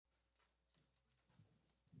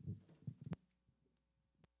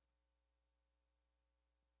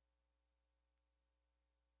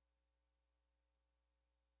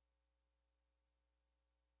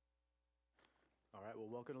right, well,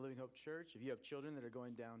 welcome to Living Hope Church. If you have children that are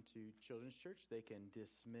going down to Children's Church, they can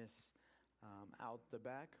dismiss out the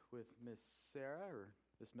back with Miss Sarah, or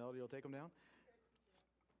Miss Melody will take them down.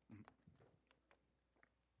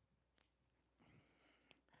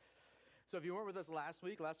 So if you weren't with us last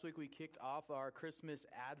week we kicked off our Christmas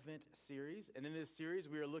Advent series. And in this series,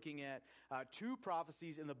 we are looking at two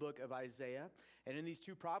prophecies in the book of Isaiah. And in these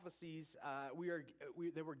two prophecies, that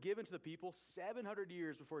were given to the people 700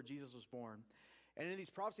 years before Jesus was born. And in these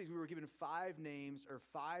prophecies, we were given 5 names or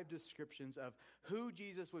 5 descriptions of who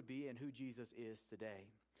Jesus would be and who Jesus is today.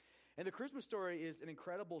 And the Christmas story is an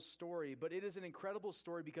incredible story, but it is an incredible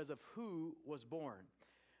story because of who was born.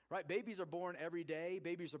 Right? Babies are born every day.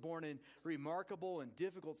 Babies are born in remarkable and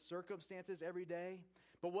difficult circumstances every day.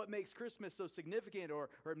 But what makes Christmas so significant or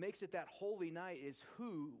it makes it that holy night is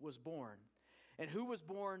who was born. And who was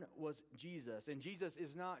born was Jesus. And Jesus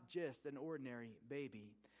is not just an ordinary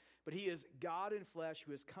baby, but he is God in flesh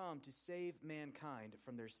who has come to save mankind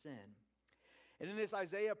from their sin. And in this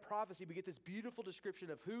Isaiah prophecy, we get this beautiful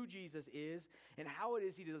description of who Jesus is and how it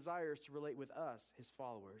is he desires to relate with us, his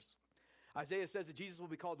followers. Isaiah says that Jesus will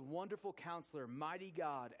be called Wonderful Counselor, Mighty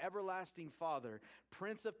God, Everlasting Father,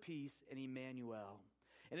 Prince of Peace, and Emmanuel.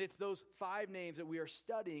 And it's those 5 names that we are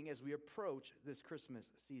studying as we approach this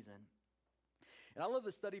Christmas season. And I love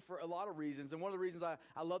this study for a lot of reasons. And one of the reasons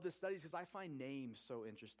I love this study is because I find names so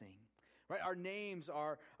interesting. Right? Our names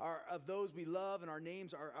are of those we love, and our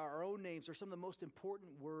names, our own names, are some of the most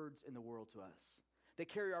important words in the world to us. They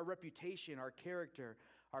carry our reputation, our character,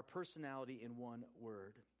 our personality in one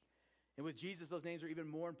word. And with Jesus, those names are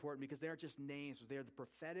even more important because they aren't just names, but they are the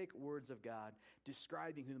prophetic words of God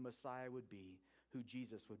describing who the Messiah would be, who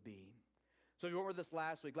Jesus would be. So if you weren't with us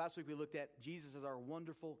last week we looked at Jesus as our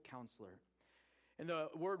wonderful counselor. And the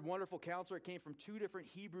word wonderful counselor came from 2 different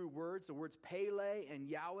Hebrew words, the words Pele and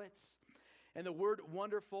Yawitz. And the word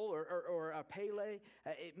wonderful or Pele,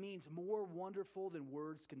 it means more wonderful than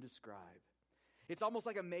words can describe. It's almost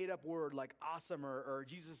like a made-up word like awesome or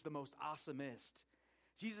Jesus is the most awesomest.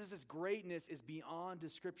 Jesus' greatness is beyond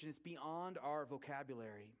description. It's beyond our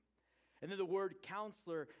vocabulary. And then the word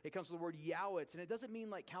counselor, it comes from the word Yawitz. And it doesn't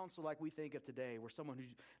mean like counselor like we think of today, where someone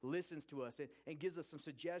who listens to us and gives us some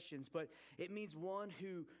suggestions. But it means one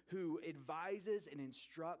who advises and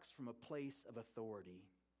instructs from a place of authority.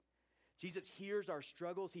 Jesus hears our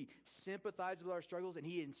struggles. He sympathizes with our struggles. And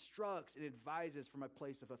he instructs and advises from a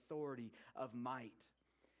place of authority, of might.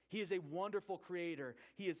 He is a wonderful creator.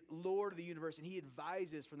 He is Lord of the universe, and he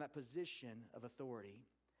advises from that position of authority.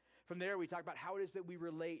 From there, we talk about how it is that we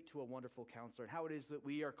relate to a wonderful counselor and how it is that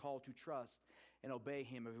we are called to trust and obey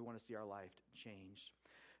him if we want to see our life change.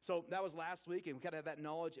 So that was last week, and we kind of have that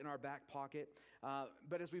knowledge in our back pocket.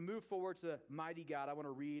 But as we move forward to the mighty God, I want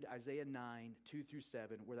to read Isaiah 9,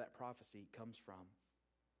 2-7, where that prophecy comes from.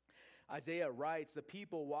 Isaiah writes, "The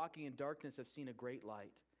people walking in darkness have seen a great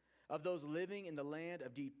light. Of those living in the land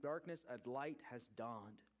of deep darkness, a light has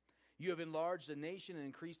dawned. You have enlarged the nation and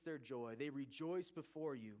increased their joy. They rejoice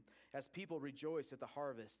before you as people rejoice at the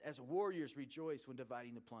harvest, as warriors rejoice when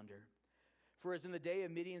dividing the plunder. For as in the day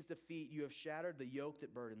of Midian's defeat, you have shattered the yoke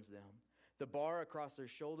that burdens them, the bar across their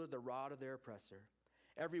shoulder, the rod of their oppressor.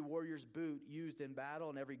 Every warrior's boot used in battle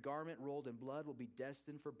and every garment rolled in blood will be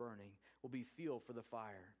destined for burning, will be fuel for the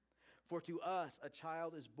fire. For to us a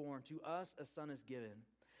child is born, to us a son is given,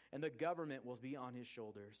 and the government will be on his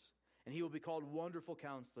shoulders. And he will be called Wonderful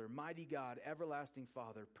Counselor, Mighty God, Everlasting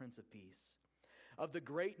Father, Prince of Peace. Of the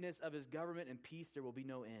greatness of his government and peace there will be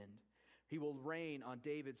no end. He will reign on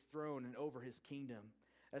David's throne and over his kingdom,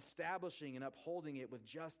 establishing and upholding it with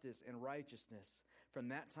justice and righteousness from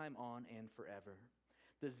that time on and forever.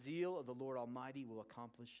 The zeal of the Lord Almighty will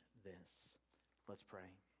accomplish this." Let's pray.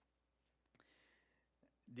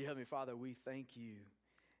 Dear Heavenly Father, we thank you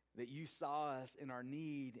that you saw us in our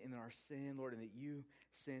need and in our sin, Lord, and that you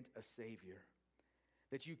sent a Savior.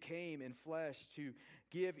 That you came in flesh to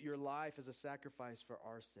give your life as a sacrifice for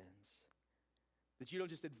our sins. That you don't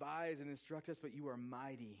just advise and instruct us, but you are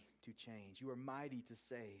mighty to change. You are mighty to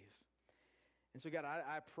save. And so, God,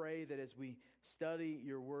 I pray that as we study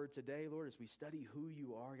your word today, Lord, as we study who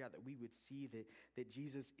you are, God, that we would see that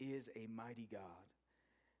Jesus is a mighty God.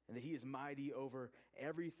 And that he is mighty over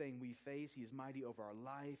everything we face. He is mighty over our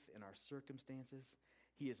life and our circumstances.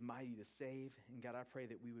 He is mighty to save. And God, I pray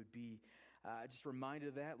that we would be just reminded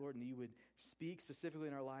of that, Lord, and that you would speak specifically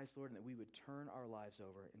in our lives, Lord, and that we would turn our lives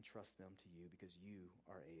over and trust them to you because you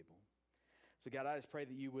are able. So God, I just pray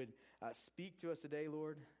that you would speak to us today,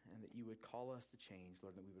 Lord, and that you would call us to change,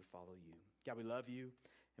 Lord, and that we would follow you. God, we love you,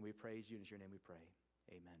 and we praise you, and in your name we pray.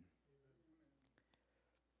 Amen.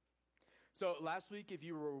 So last week, if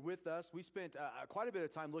you were with us, we spent quite a bit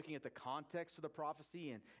of time looking at the context of the prophecy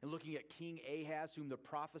and looking at King Ahaz, whom the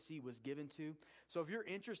prophecy was given to. So if you're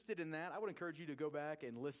interested in that, I would encourage you to go back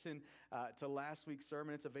and listen to last week's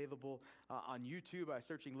sermon. It's available on YouTube by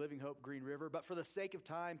searching Living Hope Green River. But for the sake of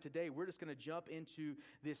time today, we're just going to jump into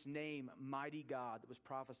this name, Mighty God, that was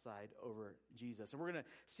prophesied over Jesus. And we're going to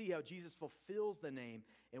see how Jesus fulfills the name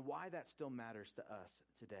and why that still matters to us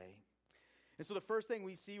today. And so the first thing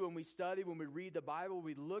we see when we study, when we read the Bible,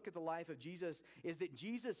 we look at the life of Jesus, is that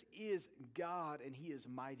Jesus is God and he is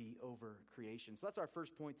mighty over creation. So that's our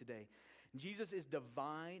first point today. Jesus is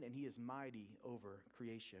divine and he is mighty over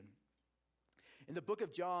creation. In the book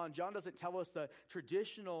of John, John doesn't tell us the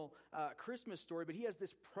traditional Christmas story, but he has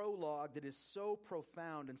this prologue that is so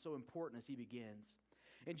profound and so important as he begins.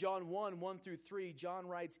 In John 1:1-3, John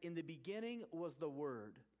writes, "In the beginning was the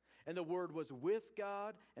Word, and the Word was with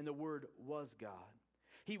God, and the Word was God.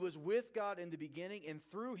 He was with God in the beginning, and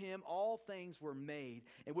through him all things were made,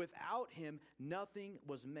 and without him nothing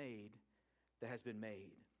was made that has been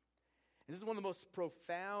made." And this is one of the most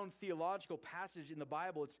profound theological passages in the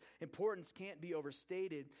Bible. Its importance can't be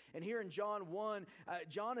overstated. And here in John 1,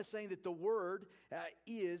 John is saying that the Word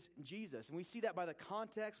is Jesus. And we see that by the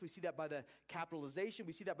context, we see that by the capitalization,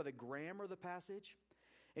 we see that by the grammar of the passage.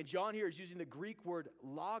 And John here is using the Greek word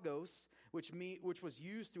logos, which was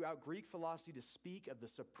used throughout Greek philosophy to speak of the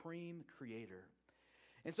supreme creator.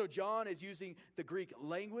 And so John is using the Greek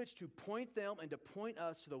language to point them and to point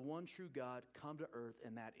us to the one true God come to earth,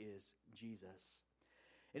 and that is Jesus.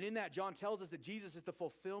 And in that, John tells us that Jesus is the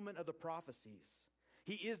fulfillment of the prophecies.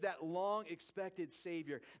 He is that long-expected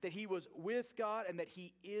Savior, that he was with God and that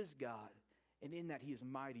he is God. And in that, he is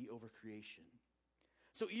mighty over creation.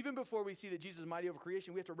 So even before we see that Jesus is mighty over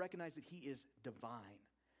creation, we have to recognize that he is divine.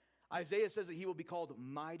 Isaiah says that he will be called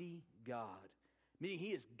Mighty God, meaning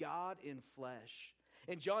he is God in flesh.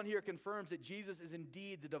 And John here confirms that Jesus is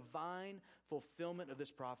indeed the divine fulfillment of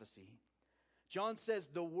this prophecy. John says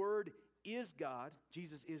the Word is God.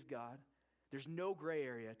 Jesus is God. There's no gray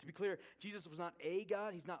area. To be clear, Jesus was not a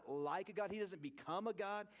God. He's not like a God. He doesn't become a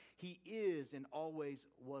God. He is and always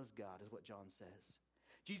was God, is what John says.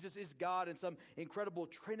 Jesus is God in some incredible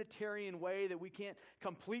Trinitarian way that we can't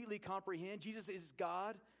completely comprehend. Jesus is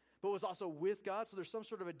God, but was also with God. So there's some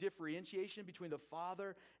sort of a differentiation between the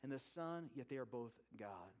Father and the Son, yet they are both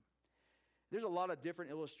God. There's a lot of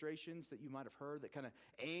different illustrations that you might have heard that kind of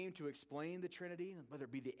aim to explain the Trinity, whether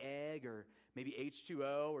it be the egg or maybe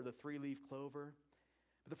H2O or the three-leaf clover.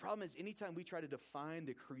 But the problem is anytime we try to define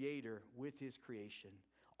the Creator with his creation,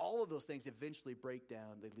 all of those things eventually break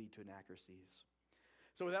down. They lead to inaccuracies.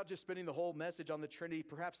 So without just spending the whole message on the Trinity,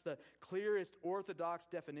 perhaps the clearest orthodox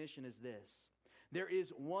definition is this. There is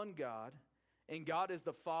one God, and God is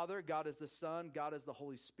the Father, God is the Son, God is the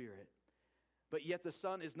Holy Spirit. But yet the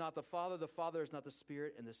Son is not the Father is not the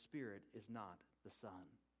Spirit, and the Spirit is not the Son.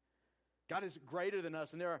 God is greater than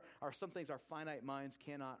us, and there are some things our finite minds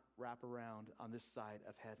cannot wrap around on this side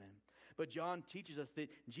of heaven. But John teaches us that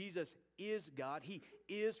Jesus is God. He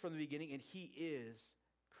is from the beginning, and he is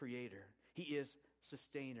creator. He is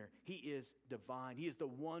sustainer. He is divine. He is the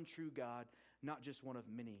one true God, not just one of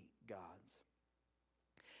many gods.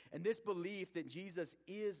 And this belief that Jesus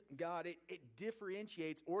is God, it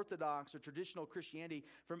differentiates Orthodox or traditional Christianity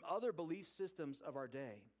from other belief systems of our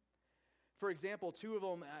day. For example, two of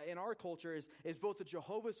them in our culture is both the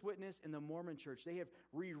Jehovah's Witness and the Mormon Church. They have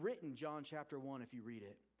rewritten John chapter 1 if you read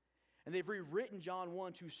it. And they've rewritten John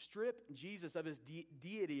 1 to strip Jesus of his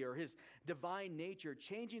deity or his divine nature,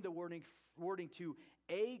 changing the wording to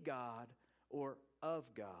a God or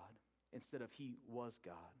of God instead of he was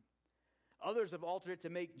God. Others have altered it to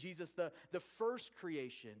make Jesus the first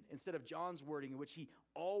creation instead of John's wording in which he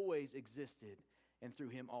always existed and through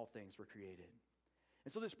him all things were created.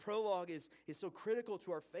 And so this prologue is so critical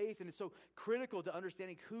to our faith and it's so critical to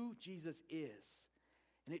understanding who Jesus is.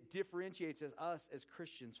 And it differentiates us as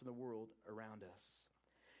Christians from the world around us.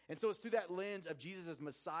 And so it's through that lens of Jesus as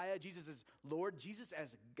Messiah, Jesus as Lord, Jesus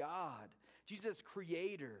as God, Jesus as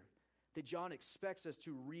Creator, that John expects us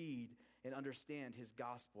to read and understand his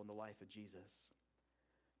gospel in the life of Jesus.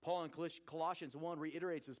 Paul in Colossians 1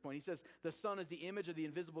 reiterates this point. He says, the Son is the image of the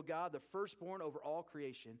invisible God, the firstborn over all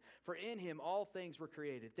creation. For in him all things were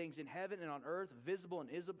created, things in heaven and on earth, visible and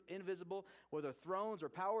invisible, whether thrones or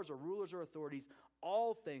powers or rulers or authorities,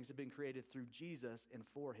 all things have been created through Jesus and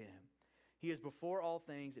for him. He is before all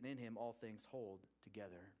things, and in him all things hold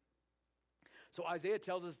together. So Isaiah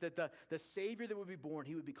tells us that the Savior that would be born,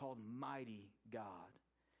 he would be called Mighty God.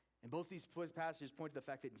 And both these passages point to the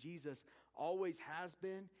fact that Jesus always has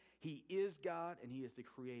been, he is God, and he is the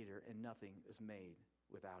Creator, and nothing is made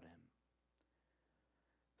without him.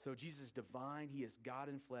 So Jesus is divine. He is God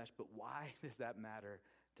in flesh. But why does that matter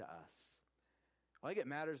to us? I think it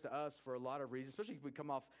matters to us for a lot of reasons, especially if we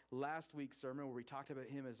come off last week's sermon where we talked about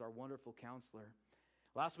him as our wonderful counselor.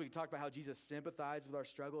 Last week we talked about how Jesus sympathized with our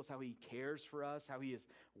struggles, how he cares for us, how he is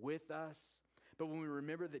with us. But when we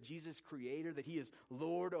remember that Jesus is creator, that he is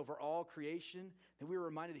Lord over all creation, then we are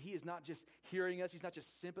reminded that he is not just hearing us, he's not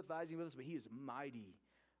just sympathizing with us, but he is mighty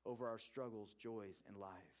over our struggles, joys, and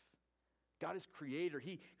life. God is creator.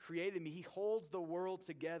 He created me. He holds the world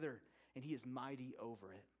together, and he is mighty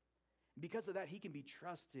over it. Because of that, he can be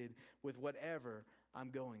trusted with whatever I'm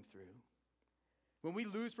going through. When we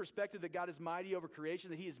lose perspective that God is mighty over creation,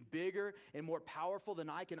 that he is bigger and more powerful than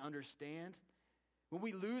I can understand, when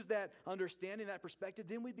we lose that understanding, that perspective,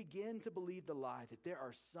 then we begin to believe the lie that there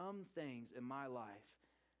are some things in my life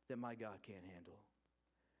that my God can't handle.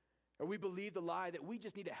 Or we believe the lie that we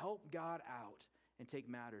just need to help God out and take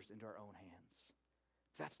matters into our own hands.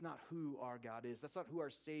 That's not who our God is. That's not who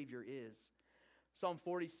our Savior is. Psalm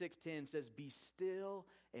 46:10 says, "Be still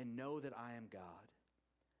and know that I am God.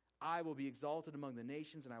 I will be exalted among the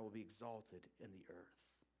nations, and I will be exalted in the earth."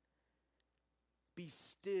 Be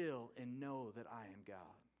still and know that I am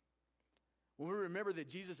God. When we remember that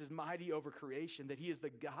Jesus is mighty over creation, that he is the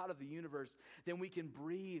God of the universe, then we can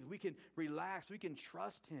breathe, we can relax, we can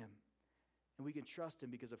trust him. And we can trust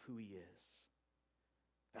him because of who he is.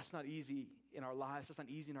 That's not easy in our lives. That's not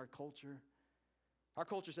easy in our culture. Our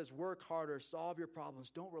culture says, work harder, solve your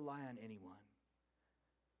problems, don't rely on anyone.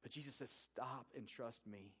 But Jesus says, stop and trust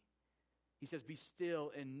me. He says, be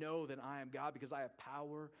still and know that I am God because I have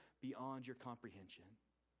power beyond your comprehension.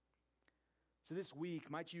 So this week,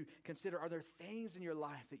 might you consider, are there things in your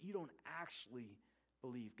life that you don't actually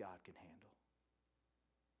believe God can handle?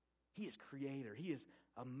 He is creator. He is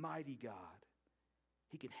a mighty God.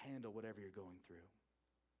 He can handle whatever you're going through.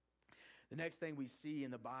 The next thing we see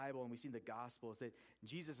in the Bible and we see in the gospel is that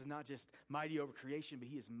Jesus is not just mighty over creation, but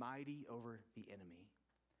he is mighty over the enemy.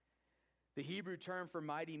 The Hebrew term for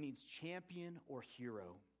mighty means champion or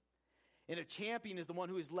hero. And a champion is the one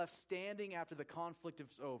who is left standing after the conflict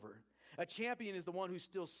is over. A champion is the one who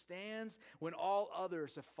still stands when all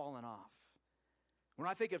others have fallen off. When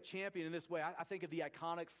I think of champion in this way, I think of the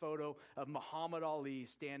iconic photo of Muhammad Ali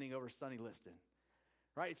standing over Sonny Liston.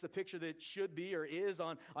 Right? It's the picture that should be or is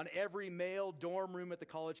on every male dorm room at the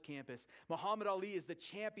college campus. Muhammad Ali is the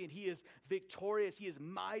champion. He is victorious. He is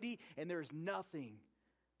mighty, and there is nothing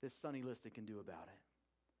that Sonny Liston can do about it.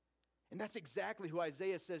 And that's exactly who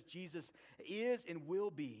Isaiah says Jesus is and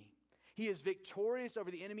will be. He is victorious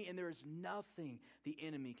over the enemy, and there is nothing the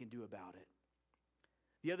enemy can do about it.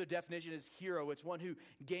 The other definition is hero. It's one who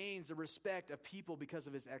gains the respect of people because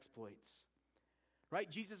of his exploits. Right?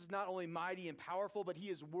 Jesus is not only mighty and powerful, but he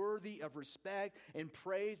is worthy of respect and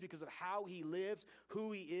praise because of how he lives,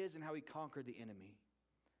 who he is, and how he conquered the enemy.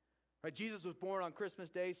 Right? Jesus was born on Christmas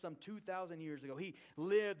Day some 2,000 years ago. He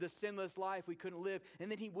lived the sinless life we couldn't live, and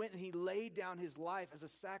then he went and he laid down his life as a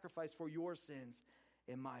sacrifice for your sins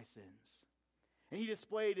and my sins. And he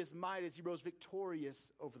displayed his might as he rose victorious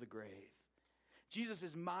over the grave. Jesus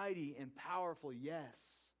is mighty and powerful, yes.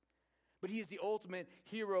 But he is the ultimate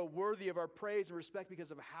hero, worthy of our praise and respect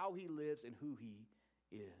because of how he lives and who he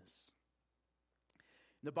is.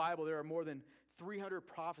 In the Bible, there are more than 300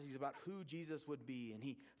 prophecies about who Jesus would be, and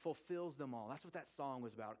he fulfills them all. That's what that song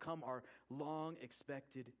was about. Come, our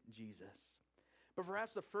long-expected Jesus. But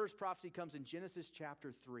perhaps the first prophecy comes in Genesis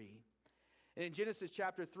chapter 3. And in Genesis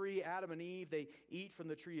chapter 3, Adam and Eve, they eat from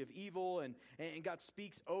the tree of evil, and God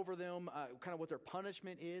speaks over them kind of what their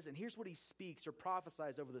punishment is. And here's what he speaks or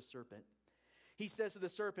prophesies over the serpent. He says to the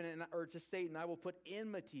serpent, or to Satan, I will put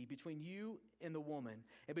enmity between you and the woman,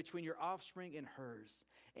 and between your offspring and hers.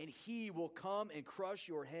 And he will come and crush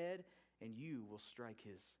your head, and you will strike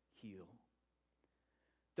his heel.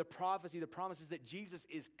 The prophecy, the promise is that Jesus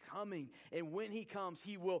is coming, and when he comes,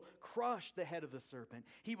 he will crush the head of the serpent.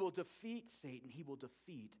 He will defeat Satan. He will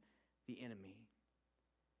defeat the enemy.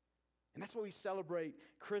 And that's why we celebrate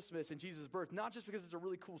Christmas and Jesus' birth, not just because it's a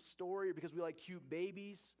really cool story or because we like cute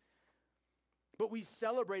babies, but we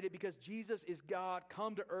celebrate it because Jesus is God,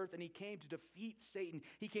 come to earth, and he came to defeat Satan.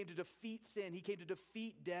 He came to defeat sin. He came to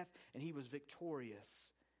defeat death, and he was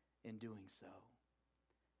victorious in doing so.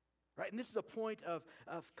 Right? And this is a point of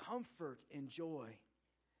comfort and joy.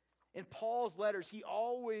 In Paul's letters, he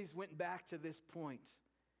always went back to this point.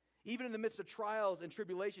 Even in the midst of trials and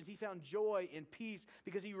tribulations, he found joy and peace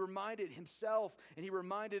because he reminded himself and he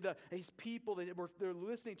reminded his people that they're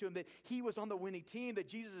listening to him that he was on the winning team, that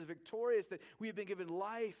Jesus is victorious, that we have been given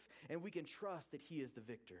life, and we can trust that he is the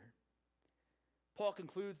victor. Paul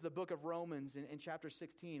concludes the book of Romans in chapter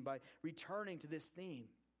 16 by returning to this theme.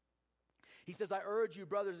 He says, I urge you,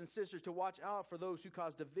 brothers and sisters, to watch out for those who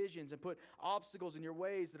cause divisions and put obstacles in your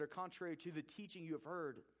ways that are contrary to the teaching you have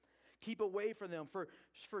heard. Keep away from them, for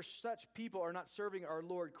such people are not serving our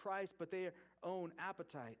Lord Christ, but their own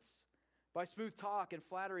appetites. By smooth talk and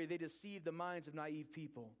flattery, they deceive the minds of naive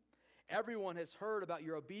people. Everyone has heard about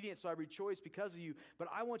your obedience, so I rejoice because of you, but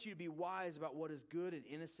I want you to be wise about what is good and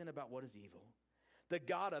innocent about what is evil. The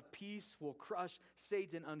God of peace will crush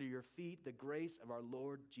Satan under your feet. The grace of our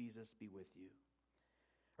Lord Jesus be with you.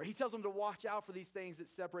 Or he tells them to watch out for these things that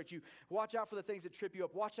separate you. Watch out for the things that trip you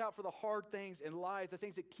up. Watch out for the hard things in life, the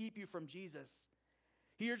things that keep you from Jesus.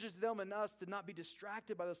 He urges them and us to not be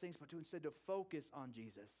distracted by those things, but to instead to focus on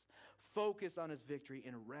Jesus. Focus on his victory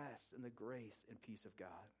and rest in the grace and peace of God.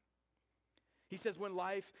 He says when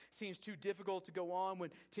life seems too difficult to go on,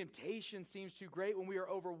 when temptation seems too great, when we are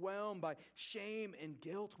overwhelmed by shame and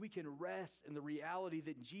guilt, we can rest in the reality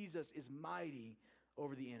that Jesus is mighty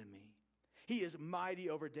over the enemy. He is mighty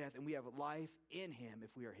over death, and we have life in him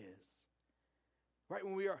if we are his. Right?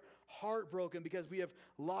 When we are heartbroken because we have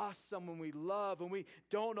lost someone we love, and we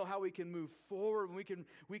don't know how we can move forward,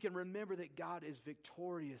 we can remember that God is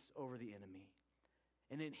victorious over the enemy.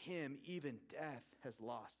 And in him, even death has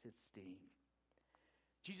lost its sting.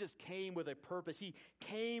 Jesus came with a purpose. He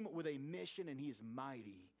came with a mission, and he is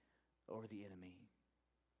mighty over the enemy.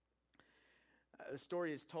 The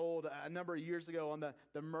story is told a number of years ago on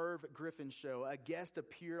the Merv Griffin show. A guest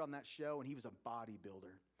appeared on that show, and he was a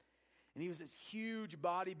bodybuilder. And he was this huge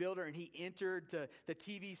bodybuilder, and he entered the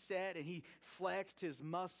TV set, and he flexed his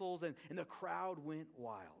muscles, and the crowd went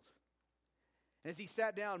wild. And as he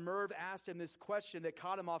sat down, Merv asked him this question that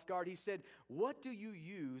caught him off guard. He said, "What do you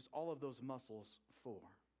use all of those muscles for?"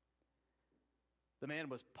 The man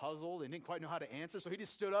was puzzled and didn't quite know how to answer, so he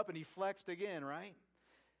just stood up and he flexed again, right?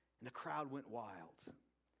 And the crowd went wild.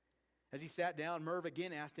 As he sat down, Merv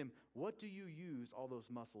again asked him, "What do you use all those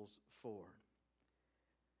muscles for?"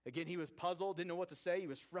 Again, he was puzzled, didn't know what to say. He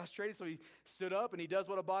was frustrated, so he stood up and he does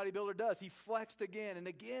what a bodybuilder does. He flexed again, and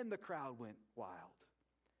again the crowd went wild.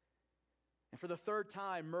 And for the third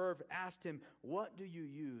time, Merv asked him, "What do you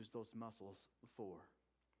use those muscles for?"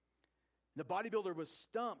 The bodybuilder was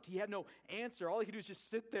stumped. He had no answer. All he could do was just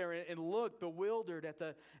sit there and look bewildered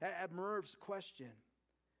at Merv's question.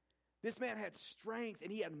 This man had strength,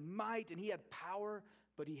 and he had might, and he had power,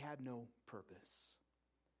 but he had no purpose.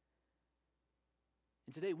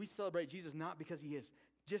 And today we celebrate Jesus not because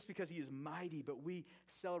just because he is mighty, but we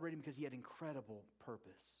celebrate him because he had incredible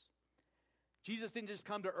purpose. Jesus didn't just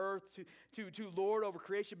come to earth to lord over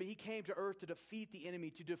creation, but he came to earth to defeat the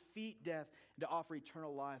enemy, to defeat death, and to offer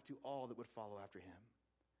eternal life to all that would follow after him.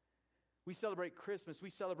 We celebrate Christmas.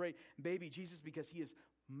 We celebrate baby Jesus because he is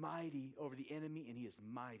mighty over the enemy, and he is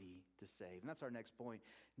mighty to save. And that's our next point.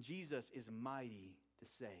 Jesus is mighty to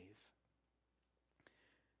save.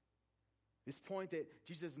 This point that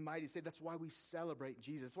Jesus is mighty to save, that's why we celebrate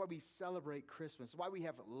Jesus. That's why we celebrate Christmas. That's why we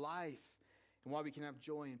have life, and why we can have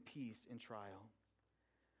joy and peace in trial.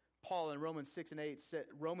 Paul in Romans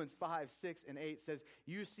 5, 6, and 8 says,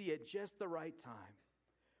 "You see, at just the right time,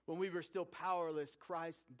 when we were still powerless,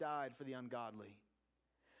 Christ died for the ungodly."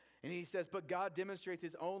 And he says, "But God demonstrates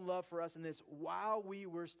his own love for us in this: while we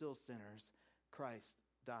were still sinners, Christ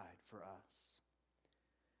died for us."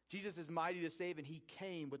 Jesus is mighty to save, and he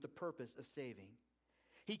came with the purpose of saving.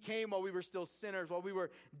 He came while we were still sinners, while we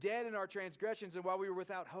were dead in our transgressions, and while we were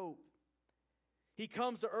without hope. He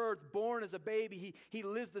comes to earth born as a baby. He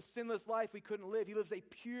lives the sinless life we couldn't live. He lives a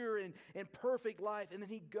pure and perfect life. And then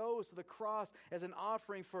he goes to the cross as an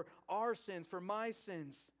offering for our sins, for my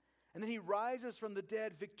sins. And then he rises from the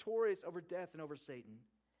dead victorious over death and over Satan.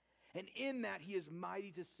 And in that he is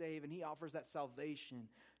mighty to save, and he offers that salvation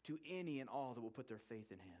to any and all that will put their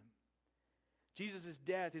faith in him. Jesus'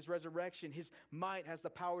 death, his resurrection, his might has the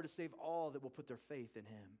power to save all that will put their faith in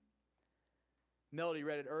him. Melody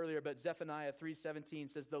read it earlier, but Zephaniah 3:17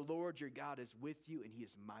 says, "The Lord your God is with you, and he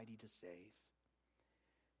is mighty to save.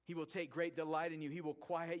 He will take great delight in you. He will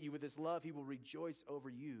quiet you with his love. He will rejoice over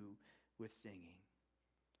you with singing."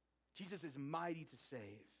 Jesus is mighty to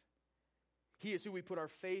save. He is who we put our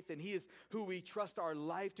faith in. He is who we trust our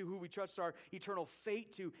life to, who we trust our eternal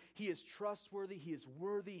fate to. He is trustworthy, he is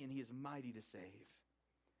worthy, and he is mighty to save.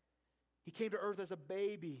 He came to earth as a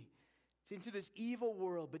baby into this evil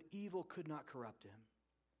world, but evil could not corrupt him.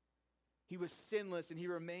 He was sinless, and he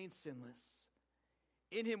remained sinless.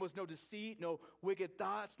 In him was no deceit, no wicked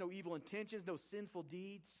thoughts, no evil intentions, no sinful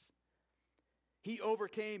deeds. He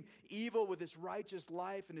overcame evil with his righteous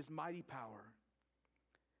life and his mighty power.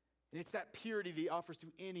 And it's that purity that he offers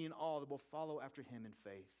to any and all that will follow after him in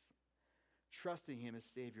faith, trusting him as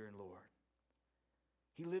Savior and Lord.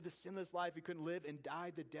 He lived the sinless life we couldn't live and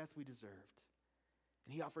died the death we deserved.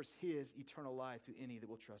 And he offers his eternal life to any that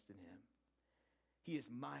will trust in him. He is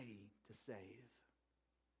mighty to save.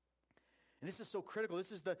 And this is so critical.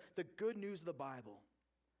 This is the good news of the Bible.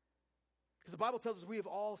 Because the Bible tells us we have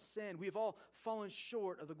all sinned. We have all fallen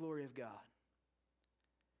short of the glory of God.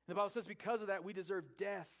 And the Bible says because of that, we deserve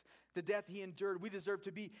death. The death he endured. We deserve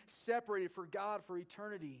to be separated from God for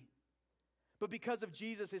eternity. But because of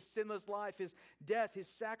Jesus, his sinless life, his death, his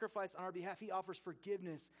sacrifice on our behalf, he offers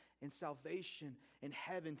forgiveness and salvation and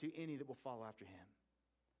heaven to any that will follow after him.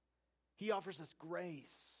 He offers us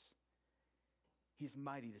grace. He's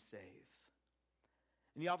mighty to save.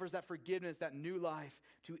 And he offers that forgiveness, that new life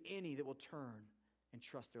to any that will turn and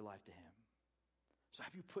trust their life to him. So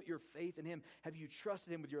have you put your faith in him? Have you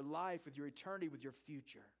trusted him with your life, with your eternity, with your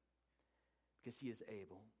future? Because he is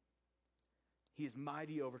able. He is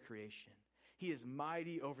mighty over creation. He is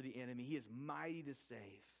mighty over the enemy. He is mighty to save.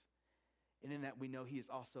 And in that we know he is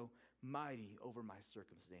also mighty over my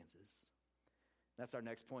circumstances. That's our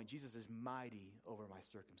next point. Jesus is mighty over my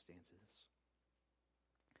circumstances.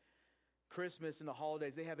 Christmas and the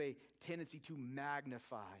holidays, they have a tendency to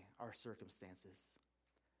magnify our circumstances.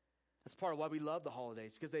 That's part of why we love the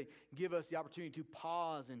holidays, because they give us the opportunity to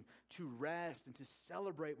pause and to rest and to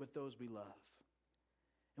celebrate with those we love.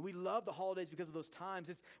 And we love the holidays because of those times.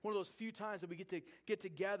 It's one of those few times that we get to get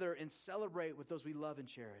together and celebrate with those we love and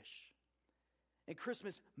cherish. And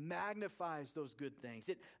Christmas magnifies those good things.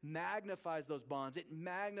 It magnifies those bonds. It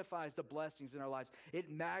magnifies the blessings in our lives. It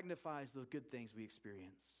magnifies the good things we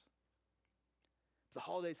experience. The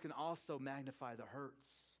holidays can also magnify the hurts,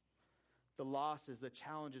 the losses, the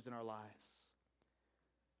challenges in our lives.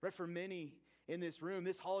 Right? For many in this room,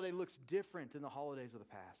 this holiday looks different than the holidays of the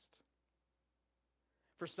past.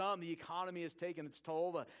 For some, the economy has taken its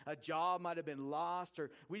toll. A job might have been lost,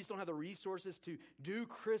 or we just don't have the resources to do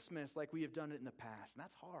Christmas like we have done it in the past. And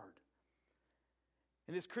that's hard.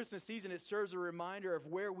 In this Christmas season, it serves a reminder of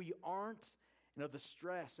where we aren't and of the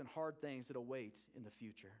stress and hard things that await in the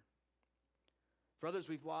future. For others,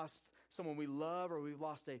 we've lost someone we love, or we've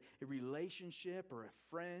lost a relationship or a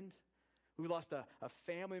friend. We've lost a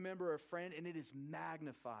family member or a friend, and it is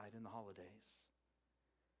magnified in the holidays.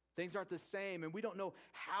 Things aren't the same, and we don't know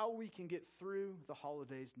how we can get through the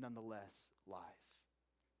holidays nonetheless live.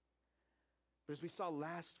 But as we saw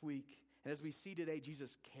last week, and as we see today,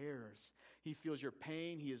 Jesus cares. He feels your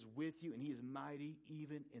pain, he is with you, and he is mighty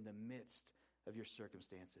even in the midst of your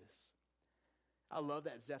circumstances. I love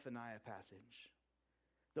that Zephaniah passage.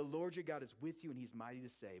 The Lord your God is with you, and he's mighty to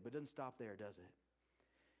save. But it doesn't stop there, does it?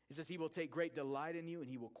 It says he will take great delight in you, and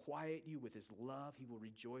he will quiet you with his love. He will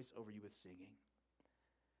rejoice over you with singing.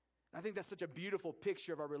 I think that's such a beautiful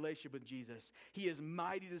picture of our relationship with Jesus. He is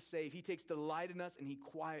mighty to save. He takes delight in us, and he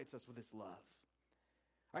quiets us with his love.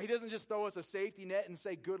 He doesn't just throw us a safety net and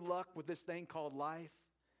say, good luck with this thing called life.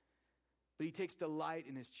 But he takes delight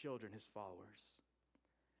in his children, his followers.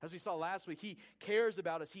 As we saw last week, he cares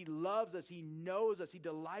about us. He loves us. He knows us. He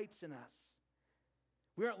delights in us.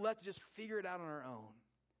 We aren't left to just figure it out on our own.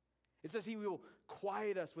 It says he will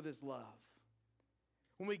quiet us with his love.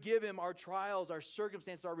 When we give him our trials, our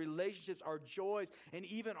circumstances, our relationships, our joys, and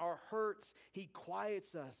even our hurts, he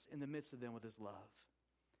quiets us in the midst of them with his love.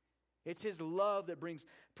 It's his love that brings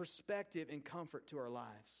perspective and comfort to our lives.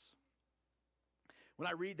 When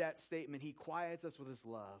I read that statement, he quiets us with his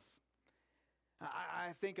love,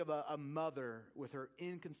 I think of a mother with her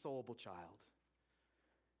inconsolable child.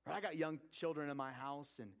 I got young children in my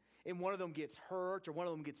house, and one of them gets hurt, or one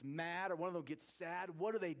of them gets mad, or one of them gets sad.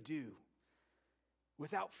 What do?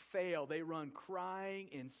 Without fail, they run crying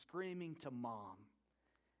and screaming to mom.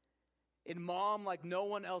 And mom, like no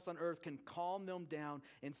one else on earth, can calm them down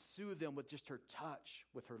and soothe them with just her touch,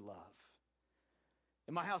 with her love.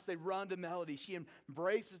 In my house, they run to Melody. She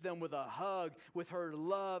embraces them with a hug, with her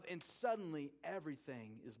love, and suddenly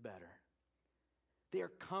everything is better. They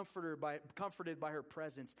are comforted by her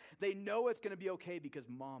presence. They know it's going to be okay because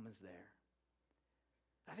mom is there.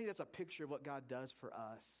 I think that's a picture of what God does for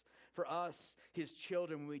us, his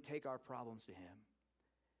children, when we take our problems to him.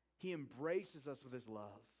 He embraces us with his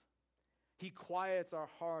love. He quiets our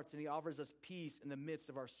hearts, and he offers us peace in the midst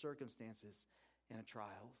of our circumstances and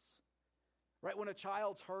trials. Right? When a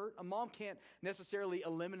child's hurt, a mom can't necessarily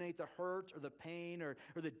eliminate the hurt or the pain or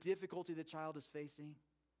the difficulty the child is facing.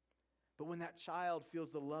 But when that child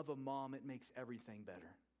feels the love of mom, it makes everything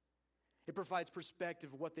better. It provides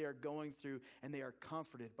perspective of what they are going through, and they are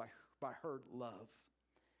comforted by her love.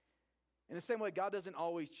 In the same way, God doesn't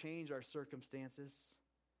always change our circumstances.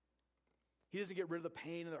 He doesn't get rid of the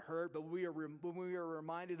pain and the hurt, but when we are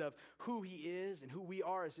reminded of who he is and who we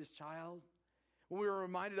are as his child, when we are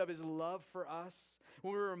reminded of his love for us,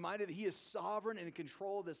 when we're reminded that he is sovereign and in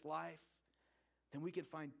control of this life, then we can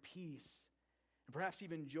find peace and perhaps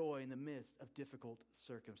even joy in the midst of difficult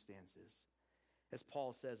circumstances, as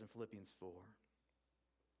Paul says in Philippians 4.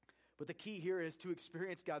 But the key here is to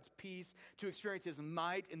experience God's peace, to experience his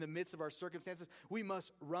might in the midst of our circumstances. We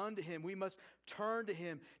must run to him. We must turn to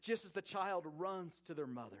him just as the child runs to their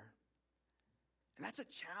mother. And that's a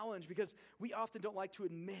challenge because we often don't like to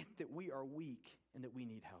admit that we are weak and that we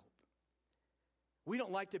need help. We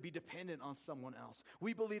don't like to be dependent on someone else.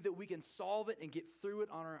 We believe that we can solve it and get through it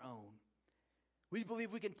on our own. We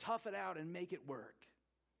believe we can tough it out and make it work.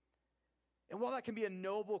 And while that can be a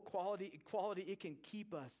noble quality, it can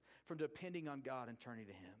keep us from depending on God and turning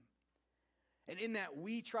to him. And in that,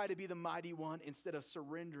 we try to be the mighty one instead of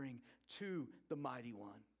surrendering to the mighty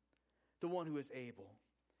one, the one who is able.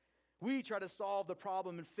 We try to solve the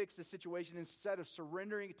problem and fix the situation instead of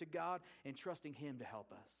surrendering it to God and trusting him to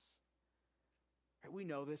help us. Right, we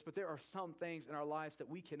know this, but there are some things in our lives that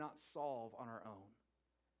we cannot solve on our own.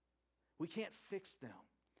 We can't fix them.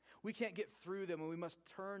 We can't get through them, and we must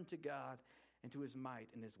turn to God and to his might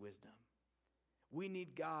and his wisdom. We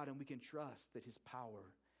need God, and we can trust that his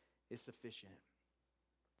power is sufficient.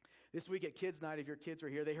 This week at Kids Night, if your kids were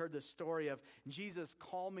here, they heard the story of Jesus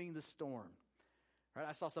calming the storm. Right?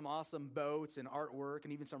 I saw some awesome boats and artwork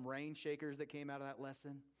and even some rain shakers that came out of that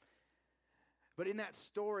lesson. But in that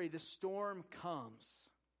story, the storm comes.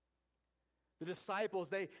 The disciples,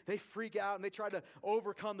 they freak out and they try to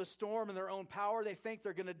overcome the storm in their own power. They think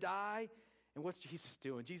they're going to die. And what's Jesus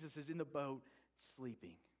doing? Jesus is in the boat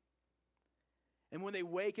sleeping. And when they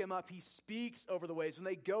wake him up, he speaks over the waves. When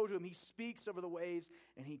they go to him, he speaks over the waves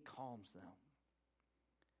and he calms them.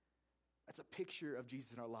 That's a picture of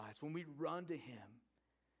Jesus in our lives. When we run to him,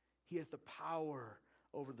 he has the power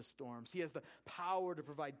over the storms. He has the power to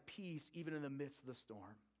provide peace even in the midst of the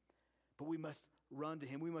storm. But we must run to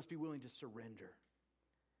him. We must be willing to surrender.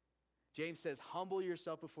 James says, humble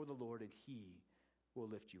yourself before the Lord and he will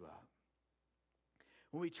lift you up.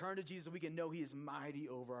 When we turn to Jesus, we can know he is mighty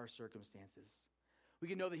over our circumstances. We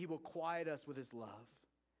can know that he will quiet us with his love.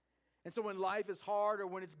 And so when life is hard or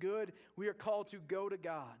when it's good, we are called to go to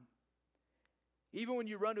God. Even when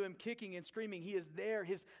you run to him kicking and screaming, he is there.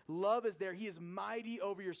 His love is there. He is mighty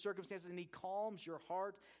over your circumstances, and he calms your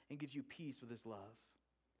heart and gives you peace with his love.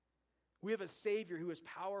 We have a Savior who is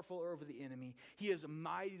powerful over the enemy. He is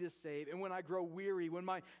mighty to save. And when I grow weary, when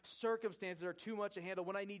my circumstances are too much to handle,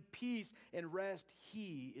 when I need peace and rest,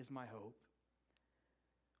 he is my hope.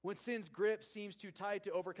 When sin's grip seems too tight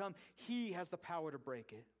to overcome, he has the power to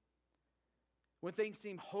break it. When things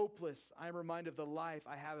seem hopeless, I am reminded of the life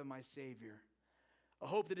I have in my Savior. A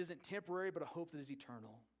hope that isn't temporary, but a hope that is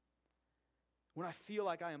eternal. When I feel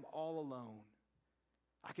like I am all alone,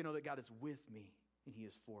 I can know that God is with me and he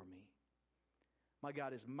is for me. My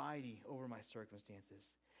God is mighty over my circumstances.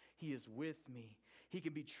 He is with me. He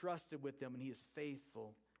can be trusted with them, and he is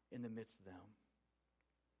faithful in the midst of them.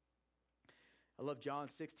 I love John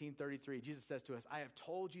 16:33. Jesus says to us, I have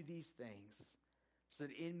told you these things so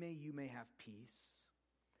that in me you may have peace.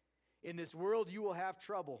 In this world you will have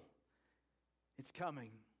trouble. It's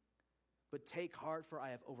coming. But take heart, for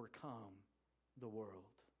I have overcome the world.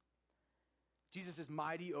 Jesus is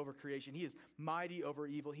mighty over creation. He is mighty over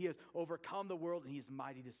evil. He has overcome the world, and he is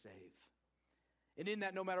mighty to save. And in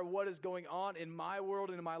that, no matter what is going on in my world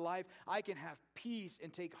and in my life, I can have peace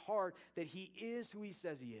and take heart that he is who he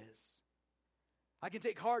says he is. I can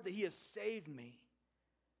take heart that he has saved me.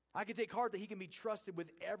 I can take heart that he can be trusted with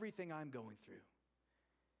everything I'm going through.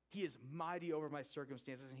 He is mighty over my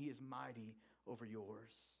circumstances, and he is mighty over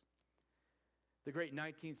yours. The great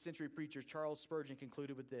 19th century preacher Charles Spurgeon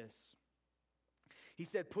concluded with this. He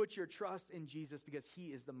said, put your trust in Jesus because he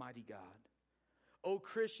is the mighty God. O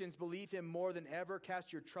Christians, believe him more than ever.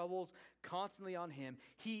 Cast your troubles constantly on him.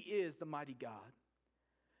 He is the mighty God.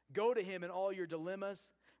 Go to him in all your dilemmas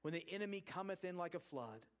when the enemy cometh in like a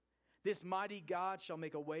flood. This mighty God shall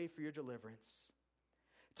make a way for your deliverance.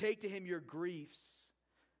 Take to him your griefs,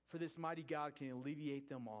 for this mighty God can alleviate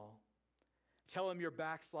them all. Tell him your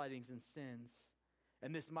backslidings and sins,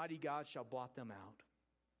 and this mighty God shall blot them out.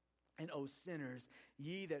 And O sinners,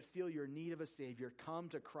 ye that feel your need of a Savior, come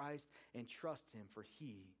to Christ and trust him, for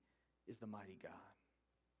he is the mighty God.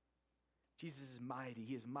 Jesus is mighty.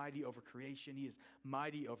 He is mighty over creation. He is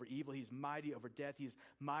mighty over evil. He is mighty over death. He is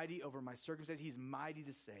mighty over my circumstances. He is mighty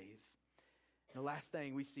to save. And the last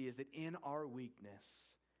thing we see is that in our weakness,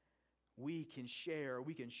 we can share,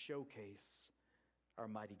 we can showcase our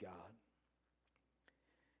mighty God.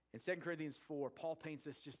 In 2 Corinthians 4, Paul paints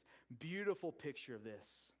this just beautiful picture of this.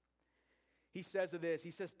 He says of this,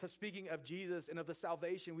 he says, speaking of Jesus and of the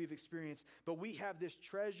salvation we've experienced, but we have this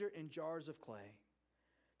treasure in jars of clay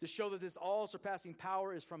to show that this all-surpassing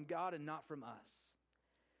power is from God and not from us.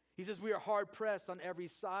 He says, we are hard-pressed on every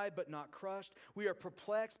side, but not crushed. We are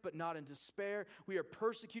perplexed, but not in despair. We are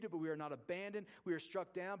persecuted, but we are not abandoned. We are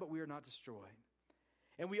struck down, but we are not destroyed.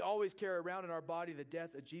 And we always carry around in our body the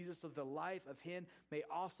death of Jesus, so that the life of him may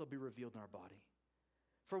also be revealed in our body.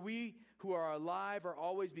 For we who are alive are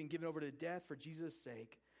always being given over to death for Jesus'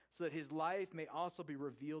 sake, so that his life may also be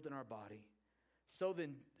revealed in our body. So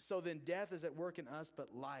then death is at work in us,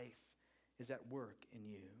 but life is at work in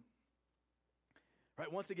you.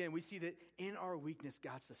 Right, once again, we see that in our weakness,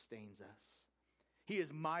 God sustains us. He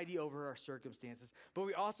is mighty over our circumstances. But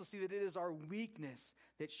we also see that it is our weakness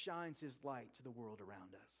that shines his light to the world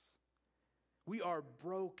around us. We are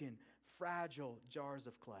broken, fragile jars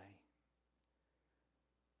of clay.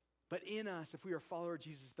 But in us, if we are followers of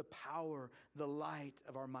Jesus, the power, the light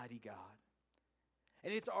of our mighty God.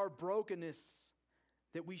 And it's our brokenness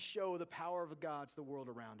that we show the power of God to the world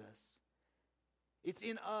around us. It's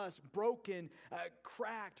in us, broken,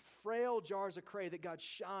 cracked, frail jars of clay, that God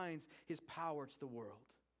shines his power to the world.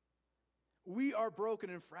 We are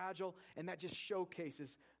broken and fragile, and that just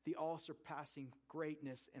showcases the all-surpassing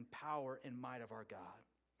greatness and power and might of our God.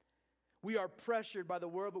 We are pressured by the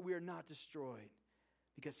world, but we are not destroyed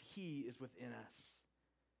because he is within us.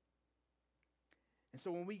 And so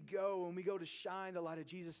when we go to shine the light of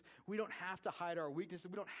Jesus, we don't have to hide our weaknesses.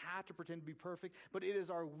 We don't have to pretend to be perfect, but it is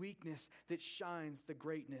our weakness that shines the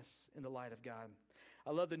greatness in the light of God.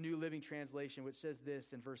 I love the New Living Translation, which says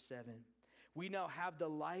this in verse 7. We now have the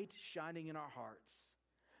light shining in our hearts,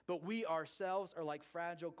 but we ourselves are like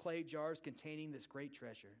fragile clay jars containing this great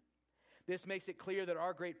treasure. This makes it clear that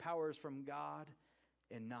our great power is from God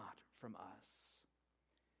and not from us.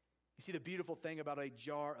 You see, the beautiful thing about a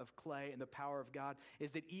jar of clay and the power of God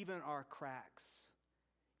is that even our cracks,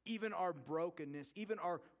 even our brokenness, even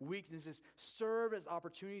our weaknesses serve as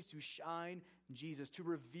opportunities to shine Jesus, to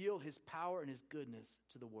reveal his power and his goodness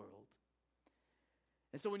to the world.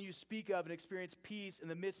 And so when you speak of and experience peace in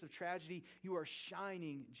the midst of tragedy, you are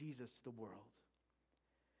shining Jesus to the world.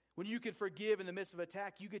 When you can forgive in the midst of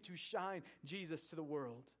attack, you get to shine Jesus to the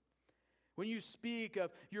world. When you speak of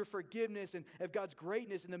your forgiveness and of God's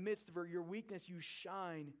greatness in the midst of your weakness, you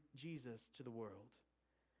shine Jesus to the world.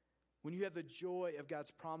 When you have the joy of God's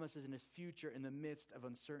promises and his future in the midst of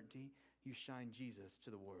uncertainty, you shine Jesus to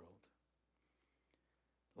the world.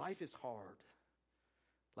 Life is hard.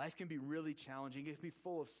 Life can be really challenging. It can be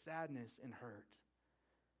full of sadness and hurt.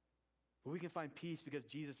 But we can find peace because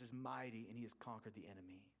Jesus is mighty and he has conquered the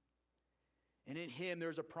enemy. And in him,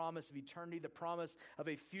 there's a promise of eternity, the promise of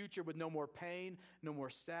a future with no more pain, no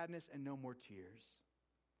more sadness, and no more tears.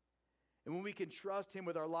 And when we can trust him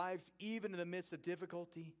with our lives, even in the midst of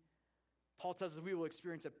difficulty, Paul tells us we will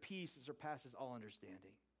experience a peace that surpasses all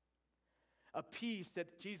understanding. A peace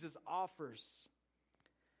that Jesus offers.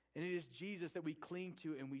 And it is Jesus that we cling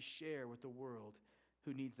to and we share with the world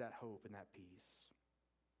who needs that hope and that peace.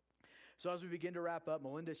 So as we begin to wrap up,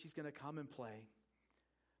 Melinda, she's going to come and play.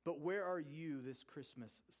 But where are you this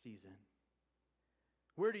Christmas season?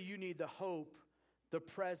 Where do you need the hope, the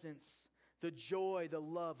presence, the joy, the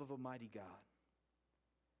love of a mighty God?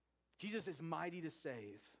 Jesus is mighty to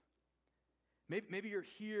save. Maybe you're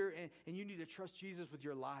here and you need to trust Jesus with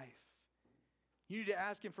your life. You need to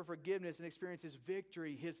ask him for forgiveness and experience his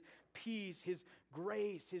victory, his peace, his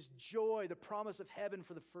grace, his joy, the promise of heaven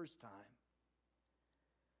for the first time.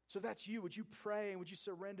 So if that's you, would you pray and would you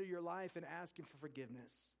surrender your life and ask him for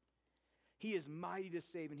forgiveness? He is mighty to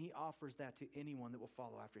save, and he offers that to anyone that will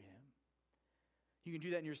follow after him. You can do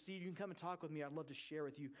that in your seat. You can come and talk with me. I'd love to share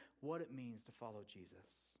with you what it means to follow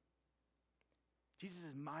Jesus. Jesus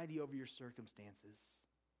is mighty over your circumstances.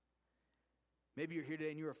 Maybe you're here today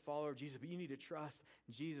and you're a follower of Jesus, but you need to trust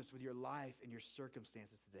Jesus with your life and your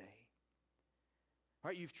circumstances today. All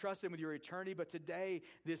right, you've trusted him with your eternity, but today,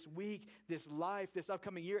 this week, this life, this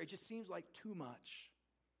upcoming year, it just seems like too much.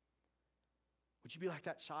 Would you be like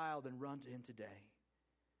that child and run to him today?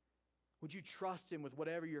 Would you trust him with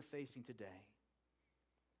whatever you're facing today?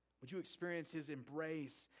 Would you experience his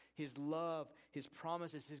embrace, his love, his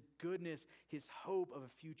promises, his goodness, his hope of a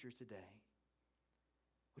future today?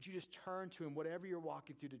 Would you just turn to him, whatever you're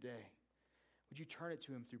walking through today? Would you turn it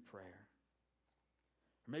to him through prayer?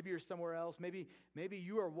 Or maybe you're somewhere else. Maybe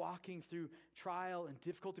you are walking through trial and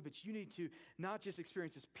difficulty, but you need to not just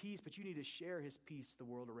experience his peace, but you need to share his peace to the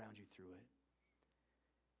world around you through it.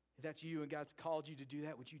 If that's you and God's called you to do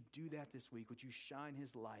that, would you do that this week? Would you shine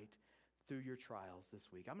his light through your trials this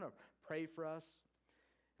week? I'm going to pray for us.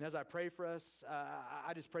 And as I pray for us,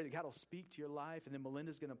 I just pray that God will speak to your life, and then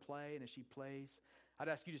Melinda's going to play, and as she plays, I'd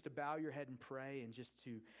ask you just to bow your head and pray and just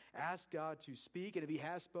to ask God to speak. And if he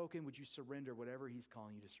has spoken, would you surrender whatever he's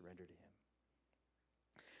calling you to surrender to him?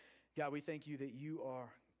 God, we thank you that you are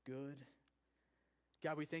good.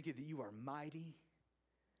 God, we thank you that you are mighty.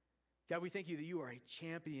 God, we thank you that you are a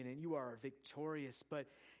champion and you are victorious, but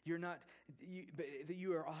you're not. But that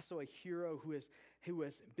you are also a hero who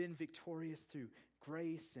has been victorious through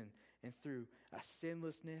grace and through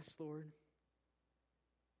sinlessness, Lord.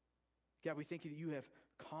 God, we thank you that you have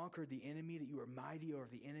conquered the enemy, that you are mighty over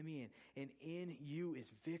the enemy, and in you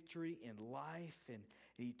is victory and life and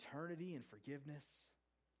eternity and forgiveness.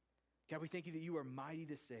 God, we thank you that you are mighty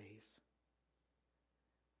to save.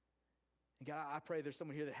 And God, I pray there's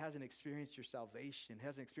someone here that hasn't experienced your salvation,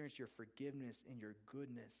 hasn't experienced your forgiveness and your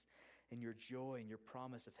goodness and your joy and your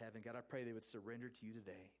promise of heaven. God, I pray they would surrender to you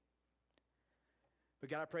today. But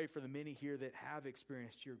God, I pray for the many here that have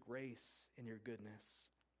experienced your grace and your goodness.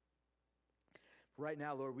 Right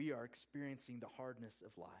now, Lord, we are experiencing the hardness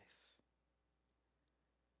of life.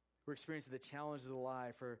 We're experiencing the challenges of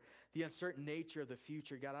life or the uncertain nature of the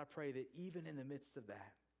future. God, I pray that even in the midst of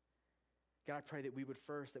that, God, I pray that we would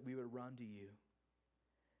run to you.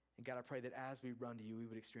 And God, I pray that as we run to you, we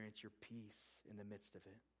would experience your peace in the midst of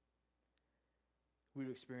it. We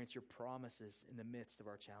would experience your promises in the midst of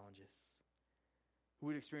our challenges. We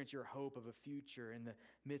would experience your hope of a future in the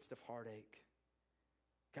midst of heartache.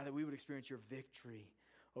 God, that we would experience your victory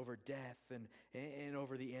over death and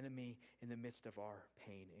over the enemy in the midst of our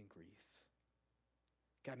pain and grief.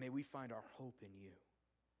 God, may we find our hope in you.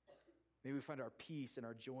 May we find our peace and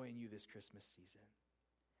our joy in you this Christmas season.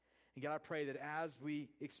 And God, I pray that as we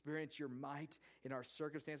experience your might in our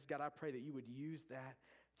circumstances, God, I pray that you would use that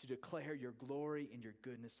to declare your glory and your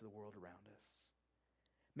goodness to the world around us.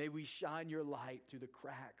 May we shine your light through the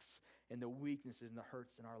cracks and the weaknesses and the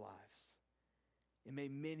hurts in our lives. And may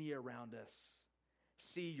many around us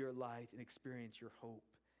see your light and experience your hope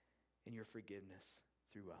and your forgiveness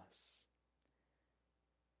through us.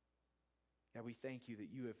 God, we thank you that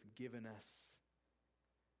you have given us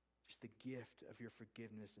just the gift of your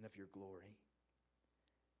forgiveness and of your glory.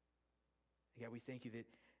 God, we thank you that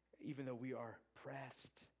even though we are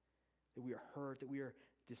pressed, that we are hurt, that we are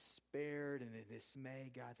despaired and in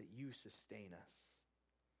dismay, God, that you sustain us.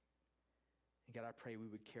 And God, I pray we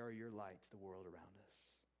would carry your light to the world around us.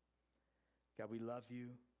 God, we love you.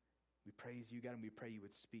 We praise you, God, and we pray you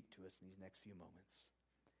would speak to us in these next few moments.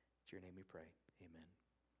 It's your name we pray. Amen.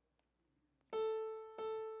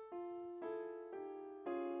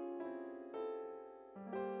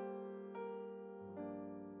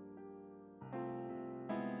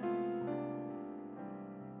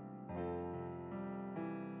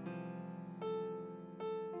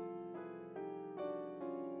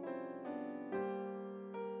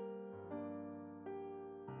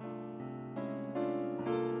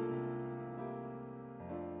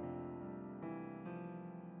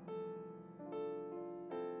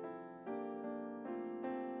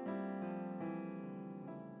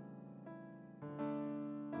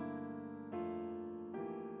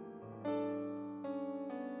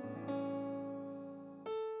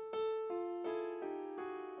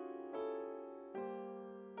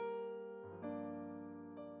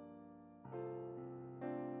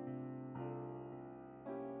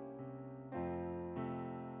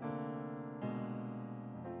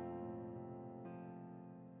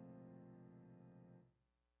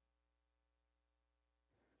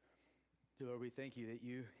 Dear Lord, we thank you that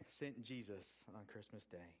you sent Jesus on Christmas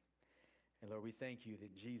Day. And Lord, we thank you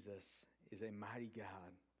that Jesus is a mighty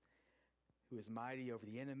God who is mighty over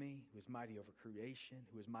the enemy, who is mighty over creation,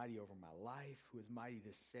 who is mighty over my life, who is mighty to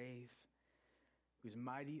save, who is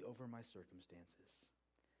mighty over my circumstances.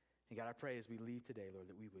 And God, I pray as we leave today, Lord,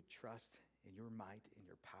 that we would trust in your might, in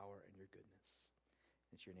your power, and your goodness.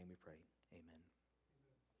 It's your name we pray. Amen.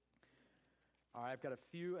 All right, I've got a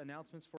few announcements for